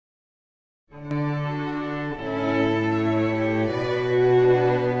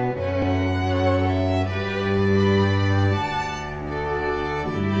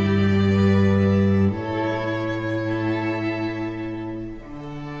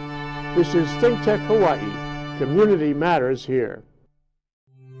This is ThinkTech Hawaii. Community matters here.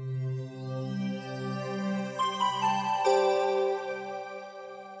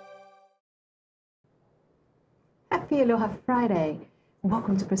 Happy Aloha Friday.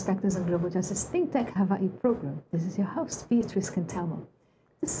 Welcome to Perspectives on Global Justice ThinkTech Hawaii program. This is your host, Beatrice Cantelmo.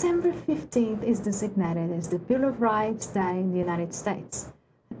 December 15th is designated as the Bill of Rights Day in the United States,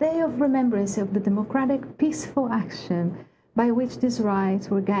 a day of remembrance of the democratic, peaceful action by which these rights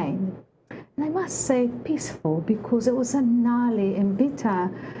were gained. And I must say peaceful because it was a gnarly and bitter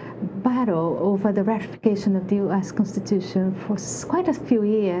battle over the ratification of the U.S. Constitution for quite a few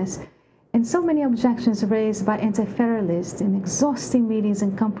years, and so many objections raised by anti-federalists in exhausting meetings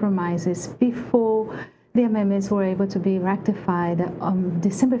and compromises before the amendments were able to be ratified on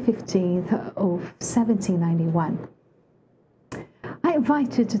December 15th of 1791. I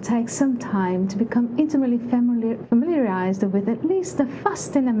invite you to take some time to become intimately familiarized with at least the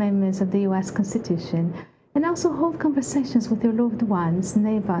first 10 amendments of the U.S. Constitution, and also hold conversations with your loved ones,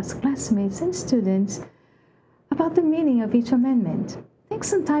 neighbors, classmates, and students about the meaning of each amendment. Take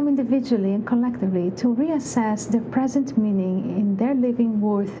some time individually and collectively to reassess their present meaning in their living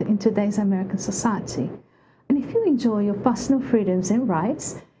worth in today's American society. And if you enjoy your personal freedoms and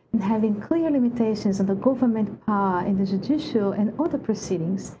rights, and having clear limitations on the government power in the judicial and other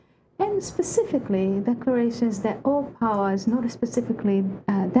proceedings, and specifically declarations that all powers not specifically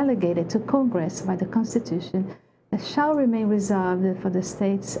delegated to Congress by the Constitution that shall remain reserved for the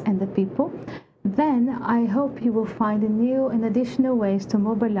states and the people, then I hope you will find new and additional ways to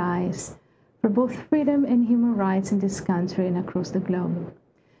mobilize for both freedom and human rights in this country and across the globe.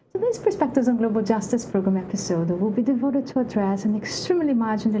 Today's Perspectives on Global Justice program episode will be devoted to address an extremely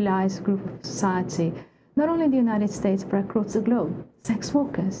marginalized group of society, not only in the United States but across the globe: sex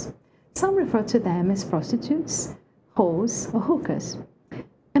workers. Some refer to them as prostitutes, whores, or hookers,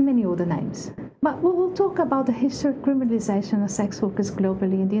 and many other names. But we will talk about the history of criminalization of sex workers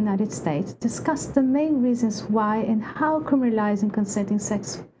globally in the United States, discuss the main reasons why and how criminalizing consenting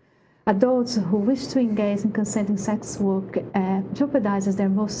sex adults who wish to engage in consenting sex work jeopardizes their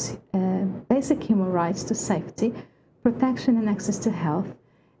most basic human rights to safety, protection, and access to health,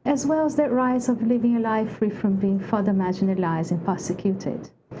 as well as their rights of living a life free from being further marginalized and persecuted.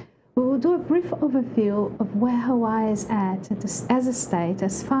 We will do a brief overview of where Hawaii is at as a state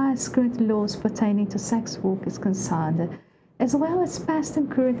as far as current laws pertaining to sex work is concerned, as well as past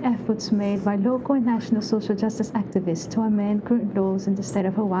and current efforts made by local and national social justice activists to amend current laws in the state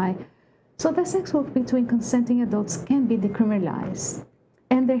of Hawaii so that sex work between consenting adults can be decriminalized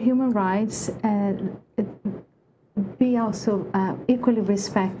and their human rights be also equally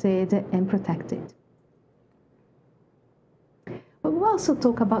respected and protected. But we'll also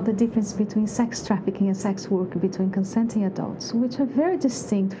talk about the difference between sex trafficking and sex work between consenting adults, which are very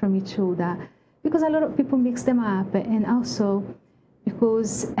distinct from each other, because a lot of people mix them up, and also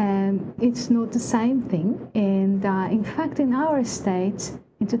because it's not the same thing. And in fact, in our state,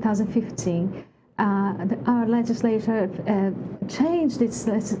 in 2015, our legislature changed its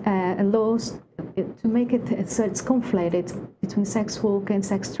laws to make it so it's conflated between sex work and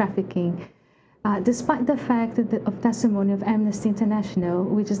sex trafficking, despite the fact of testimony of Amnesty International,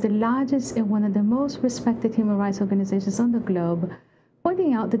 which is the largest and one of the most respected human rights organizations on the globe,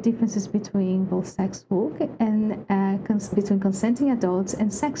 pointing out the differences between both sex work and between consenting adults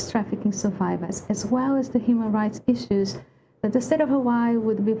and sex trafficking survivors, as well as the human rights issues that the state of Hawaii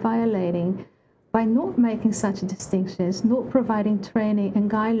would be violating by not making such distinctions, not providing training and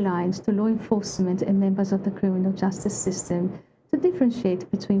guidelines to law enforcement and members of the criminal justice system to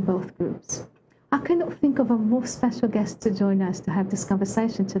differentiate between both groups. I cannot think of a more special guest to join us to have this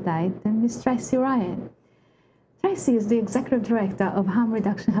conversation today than Ms. Tracy Ryan. Tracy is the Executive Director of Harm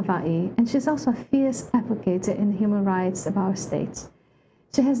Reduction Hawaii, and she's also a fierce advocate in the human rights of our state.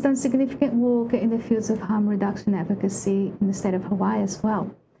 She has done significant work in the fields of harm reduction advocacy in the state of Hawaii as well.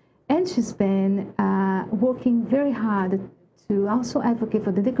 And she's been working very hard to also advocate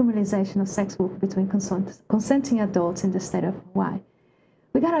for the decriminalization of sex work between consenting adults in the state of Hawaii.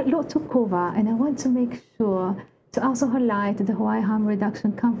 We got a lot to cover, and I want to make sure to also highlight the Hawaii Harm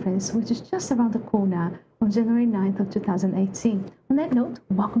Reduction Conference, which is just around the corner on January 9th of 2018. On that note,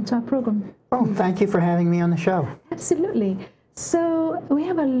 welcome to our program. Well, thank you for having me on the show. Absolutely. So we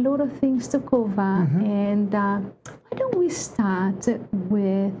have a lot of things to cover, and why don't we start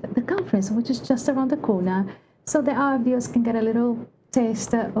with the conference, which is just around the corner, so that our viewers can get a little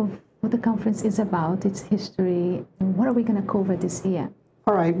taste of what the conference is about, its history, and what are we going to cover this year.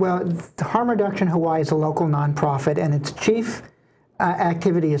 All right. Well, Harm Reduction Hawaii is a local nonprofit, and its chief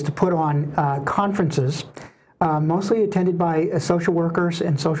activity is to put on conferences mostly attended by social workers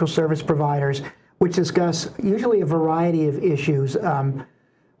and social service providers, which discuss usually a variety of issues.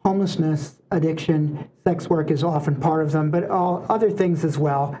 Homelessness, addiction, sex work is often part of them, but all other things as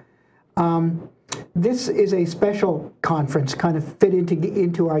well. This is a special conference, kind of fit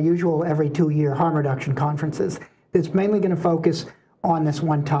into our usual every 2-year harm reduction conferences. It's mainly going to focus on this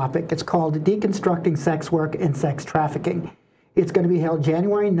one topic. It's called Deconstructing Sex Work and Sex Trafficking. It's going to be held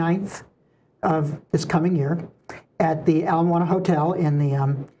January 9th of this coming year at the Ala Moana Hotel in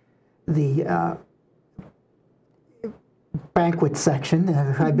the banquet section,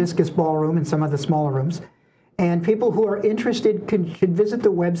 the Hibiscus Ballroom and some of the smaller rooms. And people who are interested should visit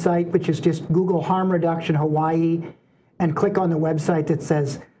the website, which is just Google Harm Reduction Hawaii, and click on the website that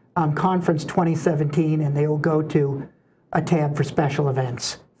says Conference 2017, and they will go to a tab for special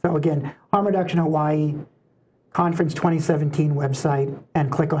events. So again, Harm Reduction Hawaii, Conference 2017 website,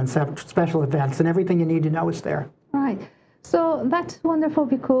 and click on special events, and everything you need to know is there. Right. So that's wonderful,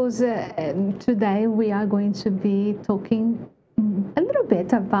 because today we are going to be talking a little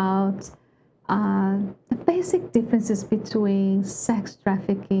bit about the basic differences between sex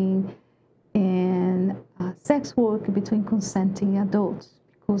trafficking and sex work between consenting adults,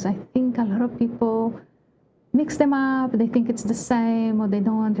 because I think a lot of people mix them up. They think it's the same, or they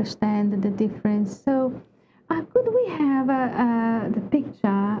don't understand the difference. So could we have the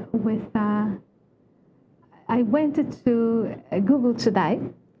picture with, I went to Google today,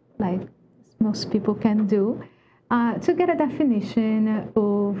 like most people can do, to get a definition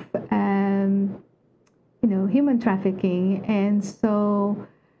of, human trafficking. And so,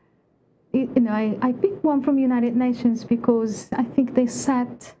 I picked one from United Nations because I think they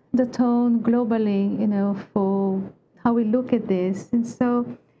set the tone globally, for how we look at this. And so,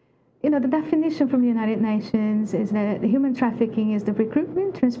 the definition from the United Nations is that human trafficking is the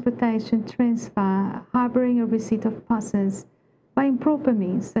recruitment, transportation, transfer, harboring, or receipt of persons by improper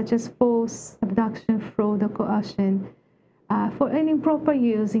means, such as force, abduction, fraud, or coercion, for an improper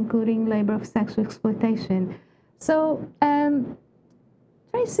use, including labor of sexual exploitation. So,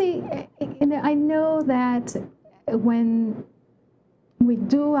 Tracy, I know that when we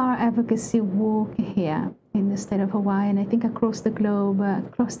do our advocacy work here in the state of Hawaii, and I think across the globe,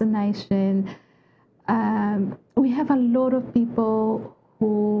 across the nation, we have a lot of people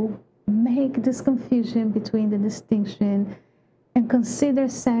who make this confusion between the distinction and consider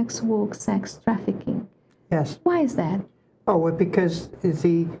sex work sex trafficking. Yes. Why is that? Oh, well, because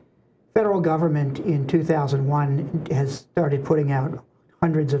the federal government in 2001 has started putting out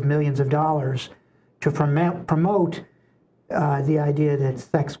hundreds of millions of dollars to promote the idea that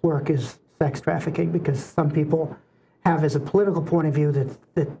sex work is sex trafficking, because some people have as a political point of view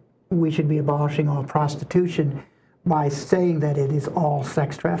that we should be abolishing all prostitution by saying that it is all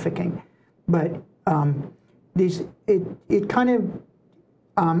sex trafficking. But it kind of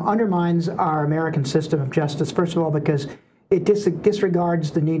undermines our American system of justice, first of all, because it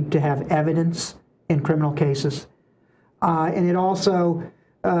disregards the need to have evidence in criminal cases. And it also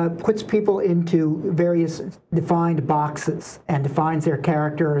puts people into various defined boxes and defines their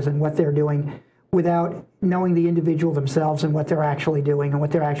characters and what they're doing without knowing the individual themselves and what they're actually doing and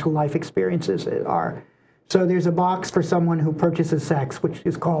what their actual life experiences are. So there's a box for someone who purchases sex, which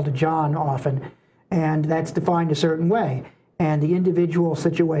is called a John often, and that's defined a certain way. And the individual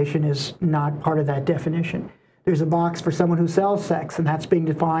situation is not part of that definition. There's a box for someone who sells sex, and that's being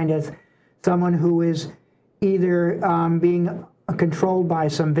defined as someone who is either being controlled by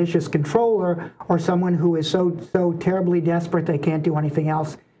some vicious controller, or someone who is so terribly desperate they can't do anything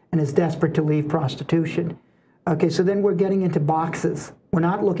else and is desperate to leave prostitution. Okay, so then we're getting into boxes. We're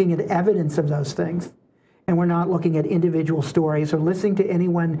not looking at evidence of those things, and we're not looking at individual stories or listening to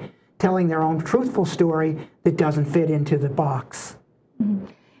anyone telling their own truthful story that doesn't fit into the box. Mm-hmm.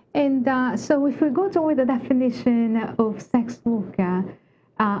 And so if we go to with the definition of sex worker,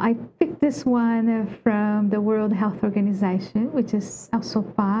 I picked this one from the World Health Organization, which is also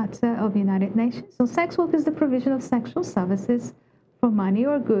part of the United Nations. So sex work is the provision of sexual services for money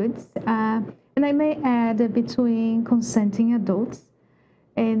or goods. And I may add between consenting adults.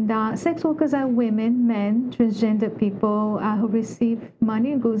 And sex workers are women, men, transgender people who receive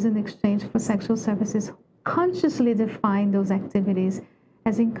money and goods in exchange for sexual services, consciously define those activities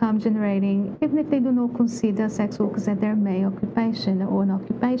as income generating, even if they do not consider sex workers as their main occupation or an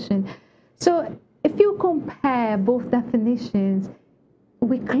occupation. So if you compare both definitions,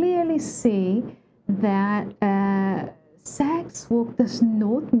 we clearly see that sex work does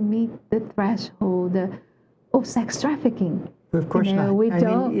not meet the threshold of sex trafficking. Of course not. We don't.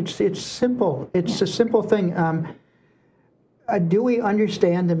 I mean, it's simple. It's a simple thing. do we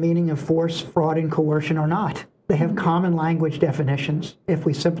understand the meaning of force, fraud, and coercion or not? They have common language definitions. If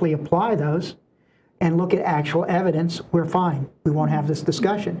we simply apply those and look at actual evidence, we're fine. We won't have this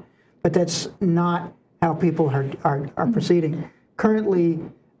discussion. But that's not how people are proceeding. Currently,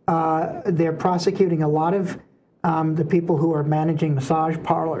 they're prosecuting a lot of the people who are managing massage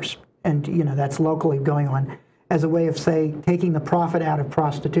parlors, and that's locally going on, as a way of, say, taking the profit out of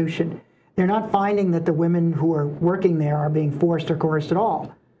prostitution. They're not finding that the women who are working there are being forced or coerced at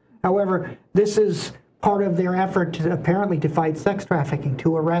all. However, this is part of their effort to, apparently, to fight sex trafficking,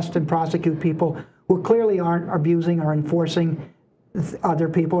 to arrest and prosecute people who clearly aren't abusing or enforcing other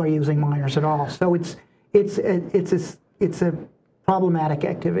people or using minors at all. So it's a problematic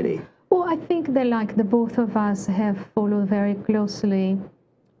activity. Well, I think that like the both of us have followed very closely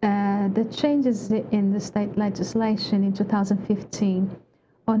the changes in the state legislation in 2015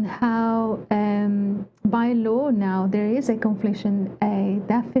 on how by law now there is a conflation, a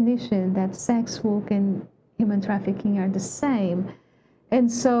definition that sex work and human trafficking are the same. And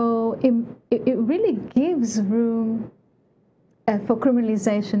so it really gives room for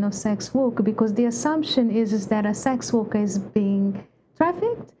criminalization of sex work, because the assumption is that a sex worker is being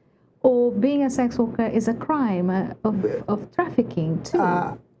trafficked, or being a sex worker is a crime of trafficking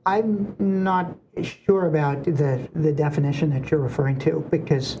too. I'm not sure about the definition that you're referring to,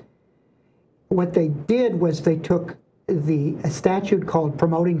 because what they did was they took a statute called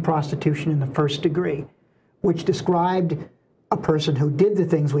promoting prostitution in the first degree, which described a person who did the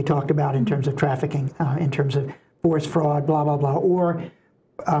things we talked about in terms of trafficking, in terms of force, fraud, blah, blah, blah, or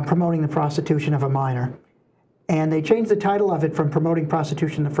promoting the prostitution of a minor. And they changed the title of it from promoting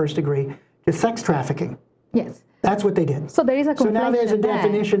prostitution in the first degree to sex trafficking. Yes. That's what they did. So there is a conflation. So now there's a there.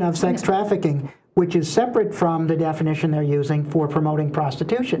 definition of sex trafficking, which is separate from the definition they're using for promoting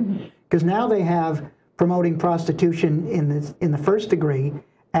prostitution. Because now they have promoting prostitution in the first degree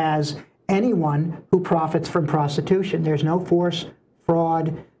as anyone who profits from prostitution. There's no force,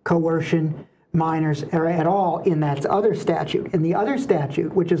 fraud, coercion, minors at all in that other statute. In the other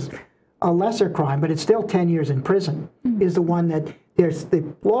statute, which is a lesser crime, but it's still 10 years in prison, is the one that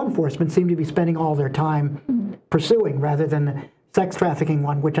the law enforcement seem to be spending all their time pursuing, rather than the sex trafficking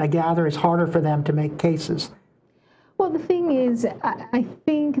one, which I gather is harder for them to make cases. Well, the thing is, I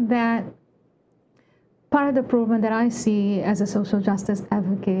think that part of the problem that I see as a social justice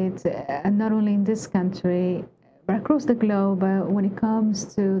advocate, not only in this country, but across the globe, when it comes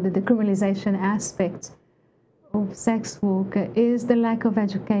to the decriminalization aspect of sex work, is the lack of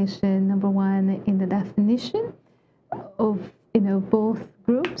education, number one, in the definition of both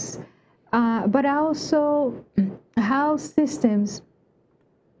groups, but also how systems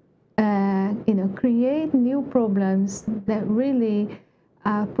create new problems that really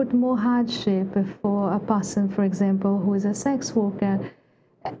put more hardship for a person, for example, who is a sex worker,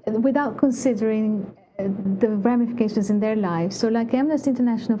 without considering the ramifications in their lives. So like Amnesty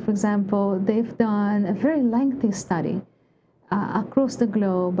International, for example, they've done a very lengthy study across the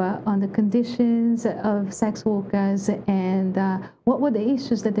globe on the conditions of sex workers and what were the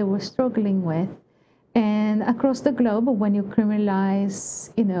issues that they were struggling with. And across the globe, when you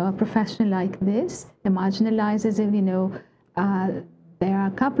criminalize, a profession like this, it marginalizes it, there are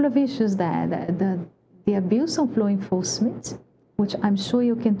a couple of issues there. The abuse of law enforcement, which I'm sure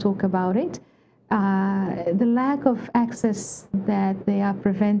you can talk about it, the lack of access that they are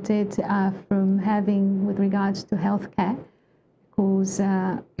prevented from having with regards to health care, because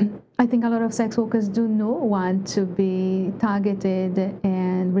I think a lot of sex workers do not want to be targeted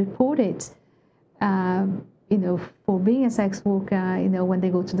and reported, for being a sex worker, when they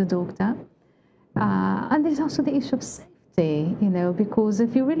go to the doctor. And there's also the issue of safety, because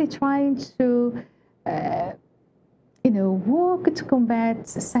if you're really trying to, work to combat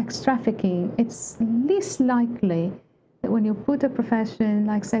sex trafficking, it's least likely that when you put a profession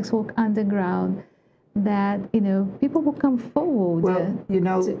like sex work underground, that, people will come forward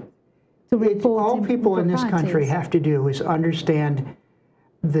to report. All people in this country have to do is understand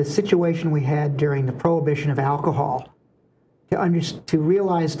the situation we had during the prohibition of alcohol, to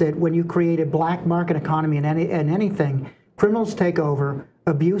realize that when you create a black market economy in anything, criminals take over,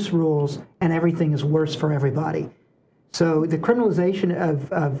 abuse rules, and everything is worse for everybody. So the criminalization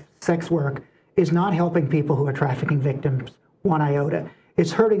of sex work is not helping people who are trafficking victims one iota.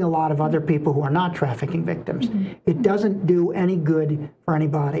 It's hurting a lot of other people who are not trafficking victims. It doesn't do any good for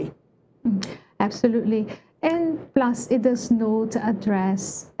anybody. Absolutely. And plus, it does not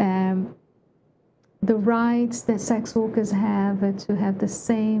address the rights that sex workers have to have the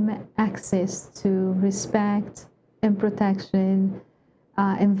same access to respect and protection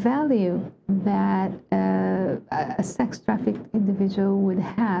and value that a sex trafficked individual would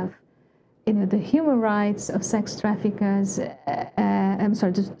have. You know, the human rights of sex traffickers,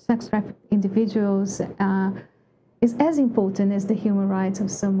 the sex trafficked individuals is as important as the human rights of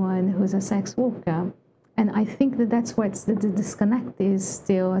someone who's a sex worker. And I think that that's what the disconnect is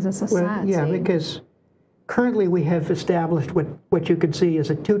still as a society. Well, yeah, because currently we have established what you could see as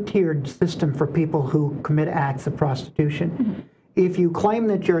a two-tiered system for people who commit acts of prostitution. Mm-hmm. If you claim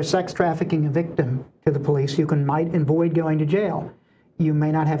that you're a sex trafficking victim to the police, you might avoid going to jail. You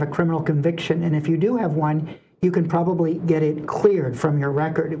may not have a criminal conviction, and if you do have one, you can probably get it cleared from your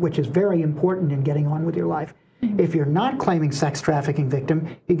record, which is very important in getting on with your life. Mm-hmm. If you're not claiming sex trafficking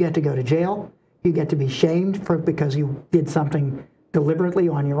victim, you get to go to jail. You get to be shamed because you did something deliberately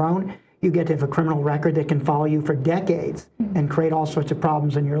on your own. You get to have a criminal record that can follow you for decades and create all sorts of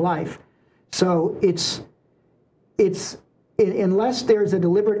problems in your life. So it's unless there's a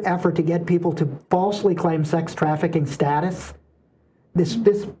deliberate effort to get people to falsely claim sex trafficking status, this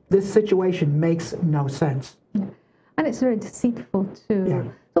situation makes no sense. Yeah. And it's very deceitful too. Yeah.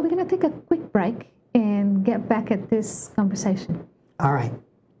 So we're going to take a quick break and get back at this conversation. All right.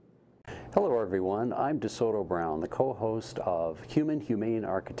 Hello everyone, I'm DeSoto Brown, the co-host of Human Humane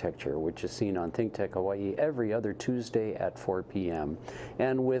Architecture, which is seen on ThinkTech Hawaii every other Tuesday at 4 p.m.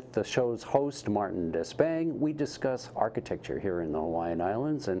 And with the show's host, Martin Despang, we discuss architecture here in the Hawaiian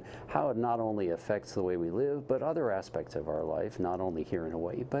Islands and how it not only affects the way we live, but other aspects of our life, not only here in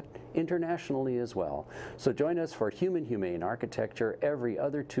Hawaii, but internationally as well. So join us for Human Humane Architecture every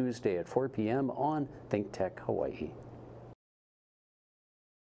other Tuesday at 4 p.m. on ThinkTech Hawaii.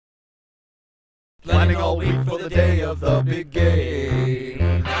 Planning all week for the day of the big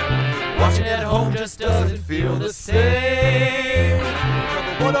game. Watching at home just doesn't feel the same.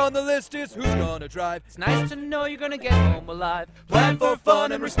 Number one on the list is who's gonna drive. It's nice to know you're gonna get home alive. Plan for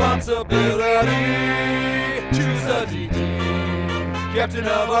fun and responsibility. Choose the DD, captain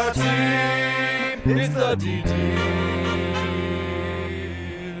of our team. It's the DD.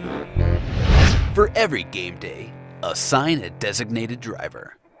 For every game day, assign a designated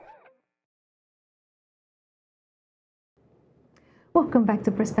driver. Welcome back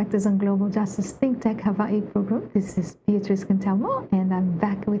to Perspectives on Global Justice ThinkTech Hawaii program. This is Beatrice Cantelmo, and I'm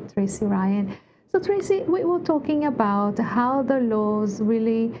back with Tracy Ryan. So Tracy, we were talking about how the laws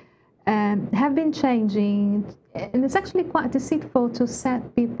really have been changing, and it's actually quite deceitful to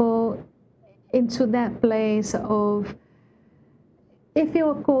set people into that place of, if you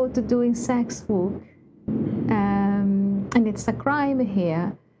are caught doing sex work, and it's a crime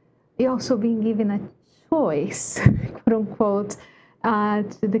here, you're also being given a choice, quote unquote,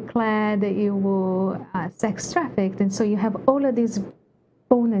 to declare that you were sex trafficked. And so you have all of these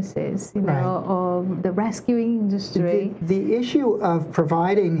bonuses, you know, right, of the rescuing industry. The issue of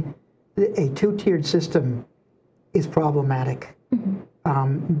providing a two-tiered system is problematic.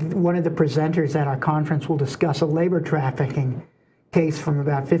 Mm-hmm. One of the presenters at our conference will discuss a labor trafficking case from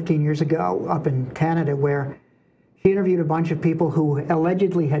about 15 years ago up in Canada, where she interviewed a bunch of people who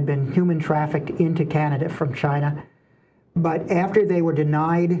allegedly had been human trafficked into Canada from China. But after they were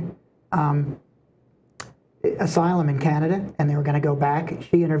denied asylum in Canada and they were going to go back,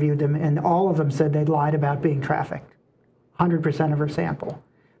 she interviewed them, and all of them said they'd lied about being trafficked, 100% of her sample,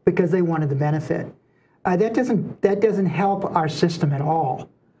 because they wanted the benefit. That doesn't help our system at all.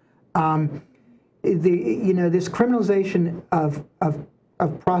 This criminalization of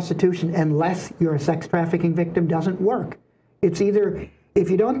prostitution, unless you're a sex trafficking victim, doesn't work. It's either, if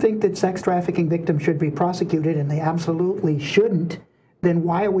you don't think that sex trafficking victims should be prosecuted, and they absolutely shouldn't, then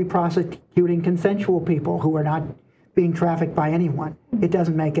why are we prosecuting consensual people who are not being trafficked by anyone? It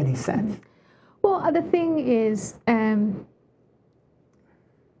doesn't make any sense. Well, the thing is,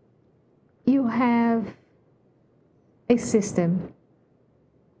 you have a system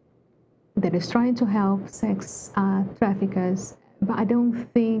that is trying to help sex traffickers, but I don't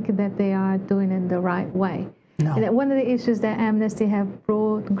think that they are doing it the right way. No. And one of the issues that Amnesty have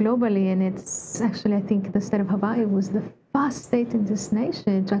brought globally, and it's actually, I think the state of Hawaii was the first state in this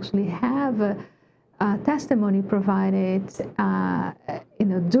nation to actually have a testimony provided,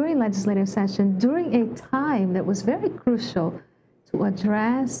 during legislative session, during a time that was very crucial to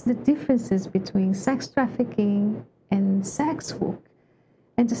address the differences between sex trafficking and sex work,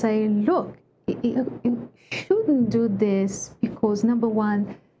 and to say, look, you shouldn't do this because, number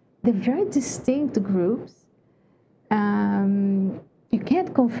one, they're very distinct groups. You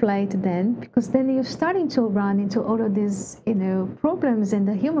can't conflate them, because then you're starting to run into all of these, problems and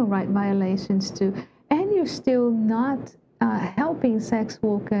the human rights violations too, and you're still not helping sex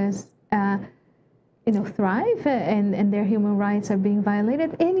workers thrive and their human rights are being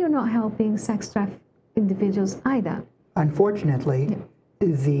violated, and you're not helping sex-trafficked individuals either. Unfortunately,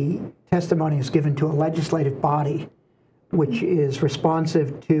 the testimony is given to a legislative body which is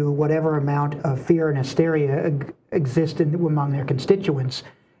responsive to whatever amount of fear and hysteria exist among their constituents,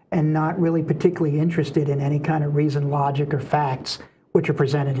 and not really particularly interested in any kind of reason, logic, or facts which are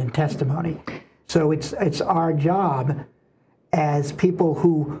presented in testimony. So it's our job as people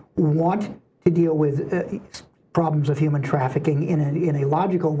who want to deal with problems of human trafficking in a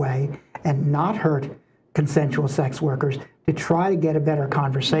logical way and not hurt consensual sex workers to try to get a better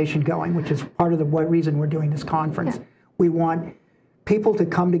conversation going, which is part of the reason we're doing this conference. Yeah. We want people to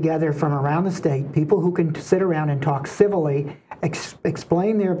come together from around the state, people who can sit around and talk civilly,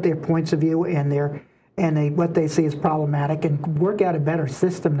 explain their points of view and what they see as problematic, and work out a better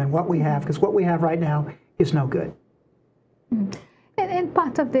system than what we have, because what we have right now is no good. And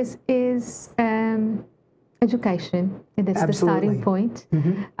part of this is education, and that's Absolutely. the starting point.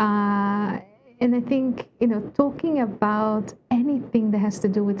 And I think, talking about anything that has to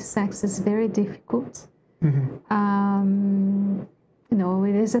do with sex is very difficult.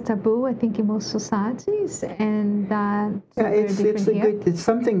 It is a taboo, I think, in most societies, and it's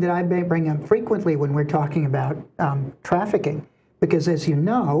something that I bring up frequently when we're talking about trafficking, because as you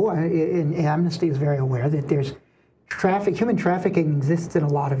know, Amnesty is very aware that there's human trafficking exists in a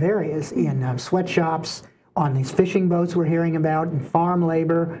lot of areas, in sweatshops, on these fishing boats we're hearing about, in farm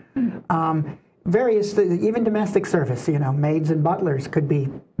labor, various, even domestic service, maids and butlers could be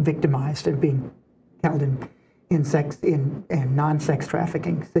victimized and being held in non-sex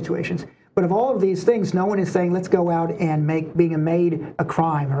trafficking situations. But of all of these things, no one is saying, let's go out and make being a maid a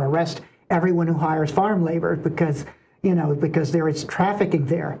crime, or arrest everyone who hires farm labor because there is trafficking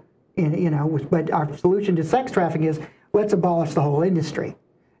there. But our solution to sex trafficking is, let's abolish the whole industry.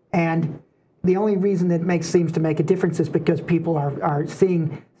 And the only reason that seems to make a difference is because people are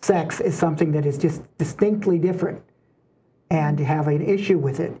seeing sex as something that is just distinctly different and have an issue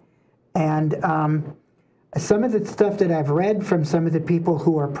with it. And some of the stuff that I've read from some of the people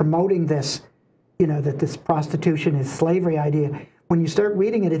who are promoting this, that this prostitution is slavery idea, when you start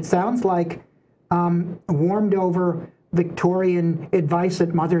reading it, it sounds like warmed over Victorian advice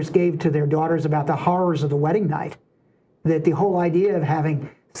that mothers gave to their daughters about the horrors of the wedding night. That the whole idea of having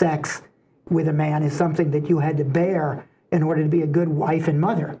sex with a man is something that you had to bear in order to be a good wife and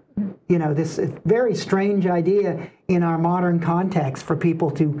mother. This very strange idea in our modern context for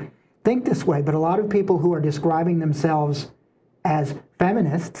people to think this way, but a lot of people who are describing themselves as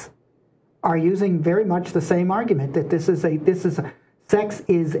feminists are using very much the same argument, that sex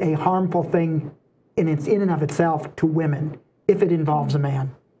is a harmful thing in and of itself to women if it involves a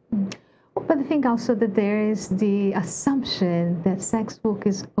man. But I think also that there is the assumption that sex work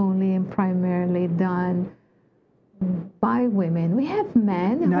is only and primarily done by women. We have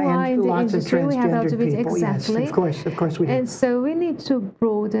men who are in the industry. We have LGBT, people. Exactly. Yes, of course we do. And so we need to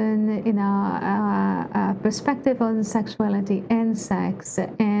broaden our perspective on sexuality and sex.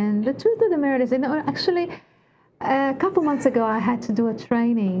 And the truth of the matter is, actually, a couple months ago, I had to do a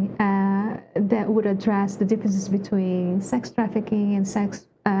training that would address the differences between sex trafficking and sex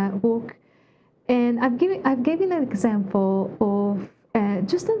work. And I've given an example of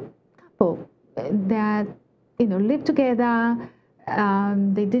just a couple that lived together.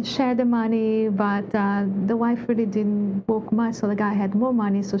 They did share the money, but the wife really didn't work much, so the guy had more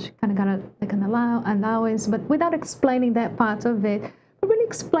money, so she kind of got an allowance, but without explaining that part of it, but really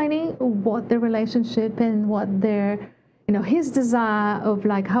explaining what the relationship and what their, his desire of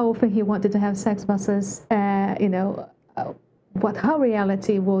how often he wanted to have sex versus, what her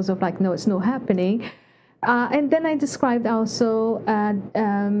reality was of no, it's not happening. And then I described also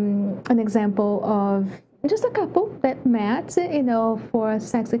an example of just a couple that met, for a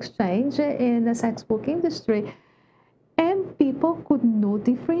sex exchange in the sex work industry. And people could not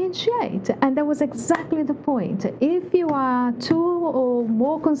differentiate. And that was exactly the point. If you are 2 or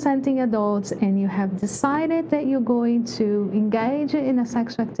more consenting adults and you have decided that you're going to engage in a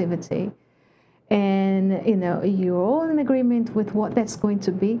sexual activity, and you're all in agreement with what that's going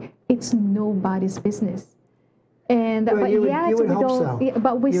to be, it's nobody's business. And well, you would hope so. Yeah,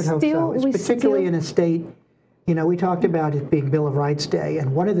 but we still, particularly in a state. We talked about it being Bill of Rights Day,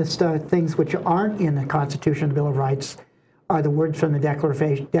 and one of the things which aren't in the Constitution, the Bill of Rights, are the words from the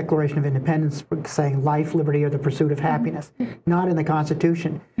Declaration of Independence saying life, liberty, or the pursuit of happiness. Not in the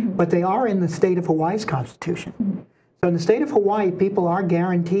Constitution, but they are in the state of Hawaii's Constitution. So in the state of Hawaii, people are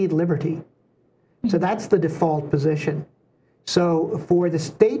guaranteed liberty. So that's the default position. So for the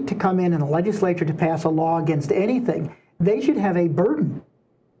state to come in and the legislature to pass a law against anything, they should have a burden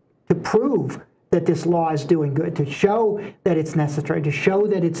to prove that this law is doing good, to show that it's necessary, to show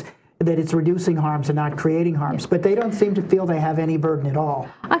that it's reducing harms and not creating harms. But they don't seem to feel they have any burden at all.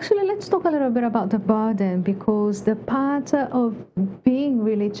 Actually, let's talk a little bit about the burden, because the part of being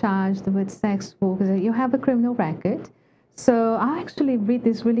really charged with sex work is that you have a criminal record. So I'll actually read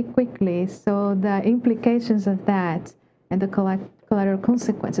this really quickly. So the implications of that and the collateral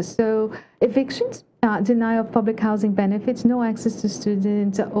consequences. So evictions, denial of public housing benefits, no access to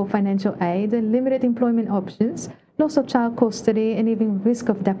student or financial aid, limited employment options, loss of child custody, and even risk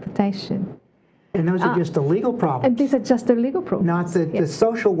of deportation. And those are just the legal problems. And these are just the legal problems. Not the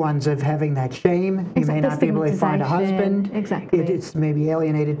social ones of having that shame. You may not be able to find a husband. Exactly. It's maybe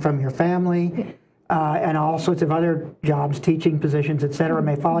alienated from your family. And all sorts of other jobs, teaching positions, et cetera,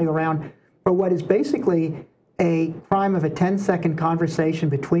 may follow you around for what is basically a crime of a 10-second conversation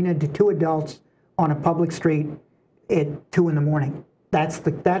between two adults on a public street at 2 in the morning. That's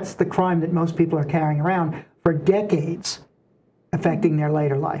the crime that most people are carrying around for decades, affecting their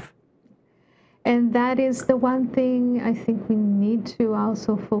later life. And that is the one thing I think we need to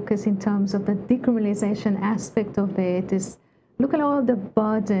also focus in terms of the decriminalization aspect of it is look at all the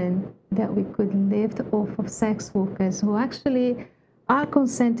burden that we could lift off of sex workers who actually are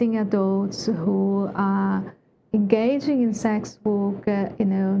consenting adults who are engaging in sex work,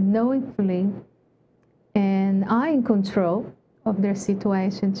 knowingly, and are in control of their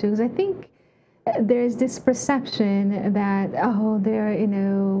situation too. Because I think there is this perception that,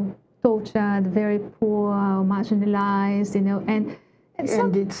 they're, tortured, very poor, marginalized, and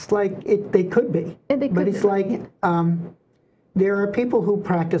it's like they could be. But it's like there are people who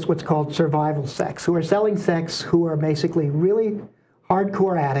practice what's called survival sex, who are selling sex, who are basically really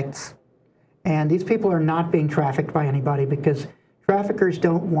hardcore addicts. And these people are not being trafficked by anybody because traffickers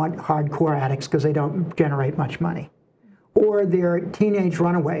don't want hardcore addicts because they don't generate much money. Or they're teenage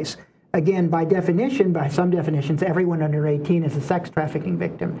runaways. Again, by some definitions, everyone under 18 is a sex trafficking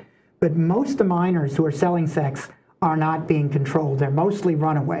victim. But most of the minors who are selling sex are not being controlled. They're mostly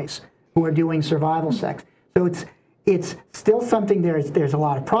runaways who are doing survival sex. So it's still something, there's a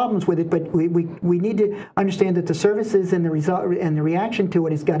lot of problems with it, but we need to understand that the services and the result and the reaction to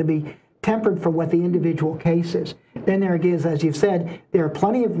it has got to be tempered for what the individual case is. Then there is, as you've said, there are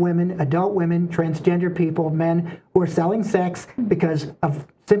plenty of women, adult women, transgender people, men who are selling sex because of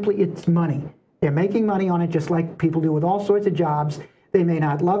simply it's money. They're making money on it just like people do with all sorts of jobs. They may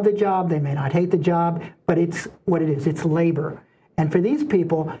not love the job, they may not hate the job, but it's what it is, it's labor. And for these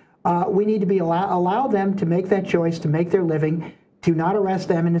people, we need to allow them to make that choice, to make their living, to not arrest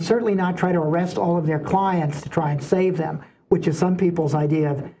them, and to certainly not try to arrest all of their clients to try and save them, which is some people's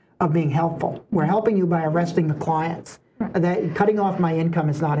idea of being helpful. We're helping you by arresting the clients. That cutting off my income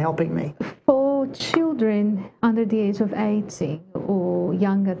is not helping me. For children under the age of 18 or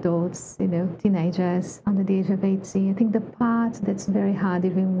young adults, teenagers under the age of 18, I think the part that's very hard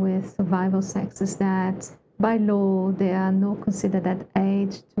even with survival sex is that by law they are not considered at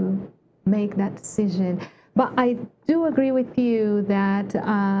age to make that decision. But I do agree with you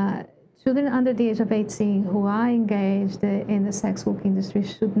that children under the age of 18 who are engaged in the sex work industry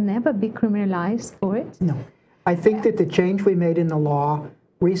should never be criminalized for it. No. I think that the change we made in the law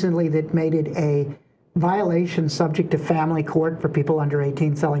recently that made it a violation subject to family court for people under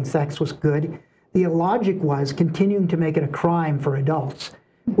 18 selling sex was good. The logic was continuing to make it a crime for adults,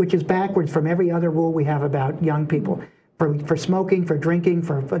 which is backwards from every other rule we have about young people. For smoking, for drinking,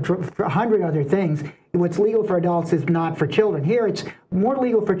 for 100 other things, what's legal for adults is not for children. Here it's more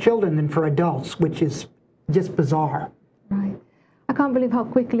legal for children than for adults, which is just bizarre. Right. I can't believe how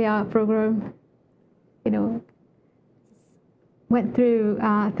quickly our program, went through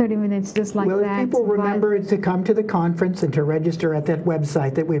 30 minutes just like that. Well, if people remember to come to the conference and to register at that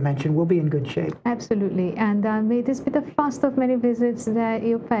website that we mentioned, we'll be in good shape. Absolutely. And may this be the first of many visits that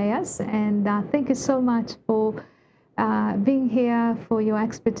you pay us. And thank you so much for being here, for your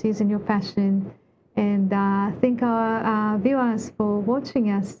expertise and your passion. And thank our viewers for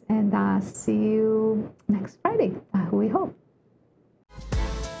watching us. And see you next Friday, we hope.